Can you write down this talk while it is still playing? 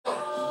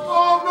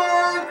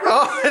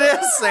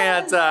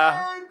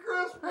Santa. Merry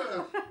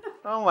Christmas.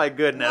 Oh my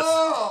goodness.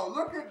 Oh,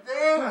 look at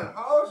Dan.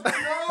 How's it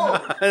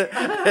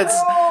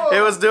going?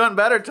 It was doing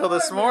better till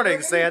this morning,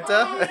 Hi,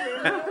 Santa.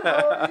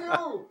 how are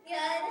you?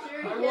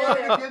 I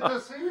wanted to get to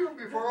see you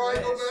before I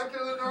go back to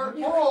the North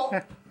Pole.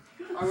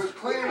 I was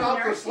cleaning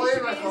up the sleigh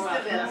and I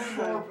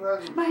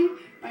thought, My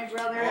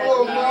brother.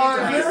 oh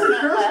my, Merry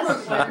Christmas,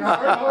 sweetheart.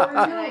 How are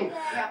I you?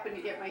 happened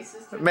to get my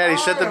sister. Maddie,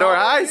 shut the door.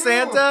 Hi,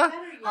 Santa.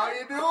 How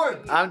you doing?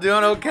 I'm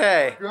doing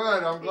okay.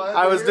 Good, I'm glad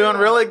I to was hear doing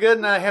that. really good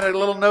and I had a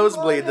little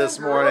nosebleed this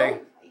morning.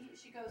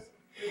 She goes,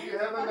 Did you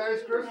have a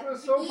nice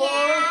Christmas so far?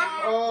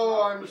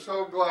 Oh, I'm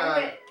so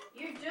glad.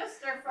 you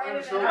just are I'm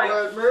Friday so night.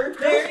 glad. Merry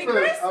Merry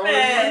Christmas. How are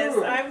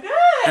you? I'm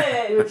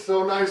good. It's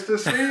so nice to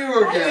see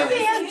you again.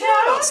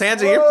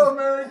 Santa, Oh,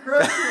 Merry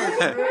Christmas.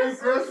 Merry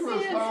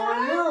Christmas. How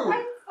are you?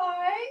 I'm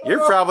fine.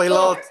 you're probably a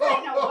little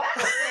Kind of wet,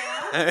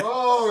 Sam.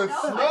 Oh, it's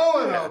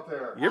snowing out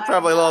there. you're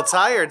probably a little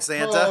tired,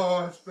 Santa.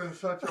 Oh, it's been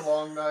such a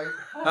long night.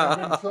 I've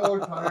been so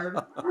tired.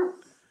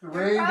 The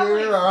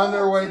reindeer are on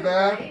their way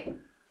back.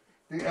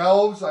 The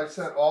elves, I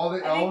sent all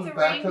the elves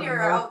back to the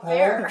North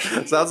Pole.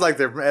 Sounds like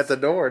they're at the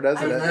door,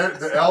 doesn't And it?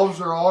 the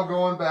elves are all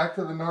going back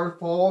to the North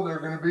Pole. They're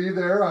going to be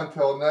there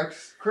until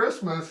next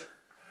Christmas.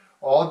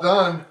 All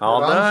done.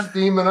 All And done? I'm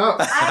steaming up.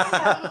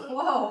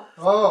 Whoa.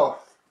 Oh.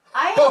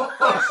 I have a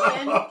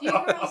question. Do you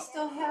girls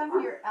still have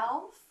your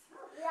elf?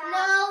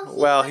 No.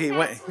 Well, he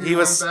went. He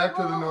was. back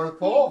to the North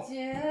Pole. He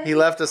did? He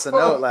left us a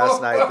note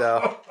last night,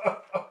 though.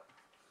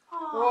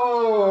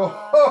 Oh.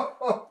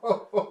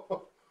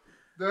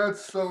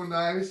 That's so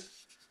nice.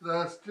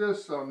 That's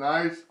just so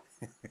nice.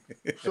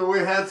 So we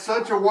had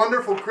such a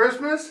wonderful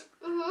Christmas?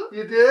 Mm-hmm.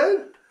 You did?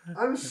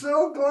 I'm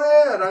so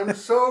glad. I'm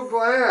so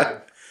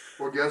glad.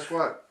 Well, guess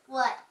what?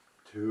 What?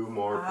 2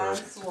 more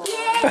presents. Yay!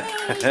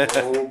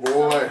 Oh,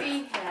 boy.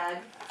 Sophie had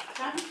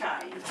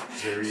sunshine.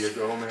 There you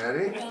go,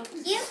 Maddie. Thank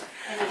you.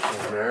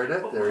 And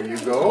Meredith, there you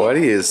go. What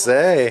do you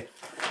say?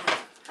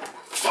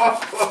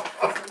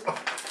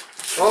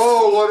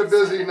 Oh, what a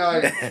busy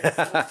night.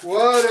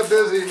 What a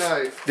busy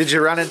night. Did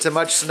you run into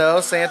much snow,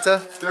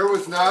 Santa? There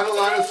was not a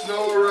lot of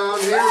snow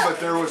around here, but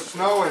there was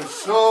snow in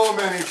so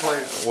many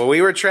places. Well,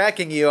 we were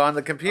tracking you on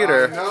the I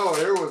computer. know,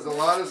 there was a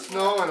lot of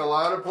snow in a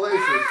lot of places.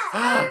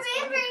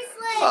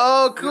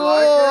 Oh,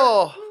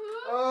 cool!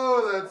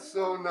 Oh, that's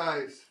so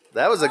nice.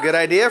 That was a good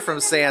idea from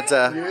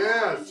Santa.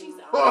 Yes.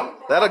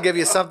 That'll give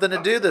you something to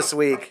do this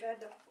week.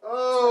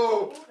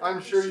 Oh,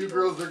 I'm sure you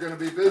girls are going to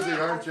be busy,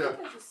 aren't you?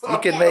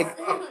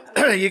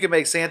 You can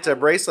make Santa a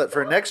bracelet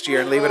for next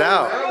year and leave it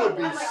out. That would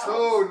be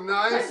so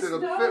nice.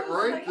 It'll fit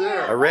right A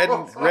there. red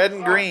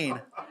and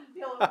green.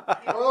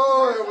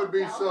 Oh, it would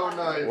be so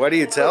nice. What do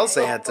you tell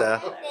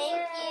Santa?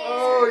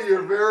 Oh,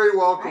 you're very I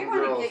welcome,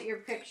 want to girls. get your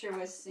picture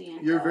with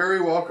Santa. You're very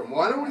welcome.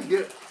 Why don't we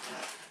get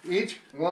each one?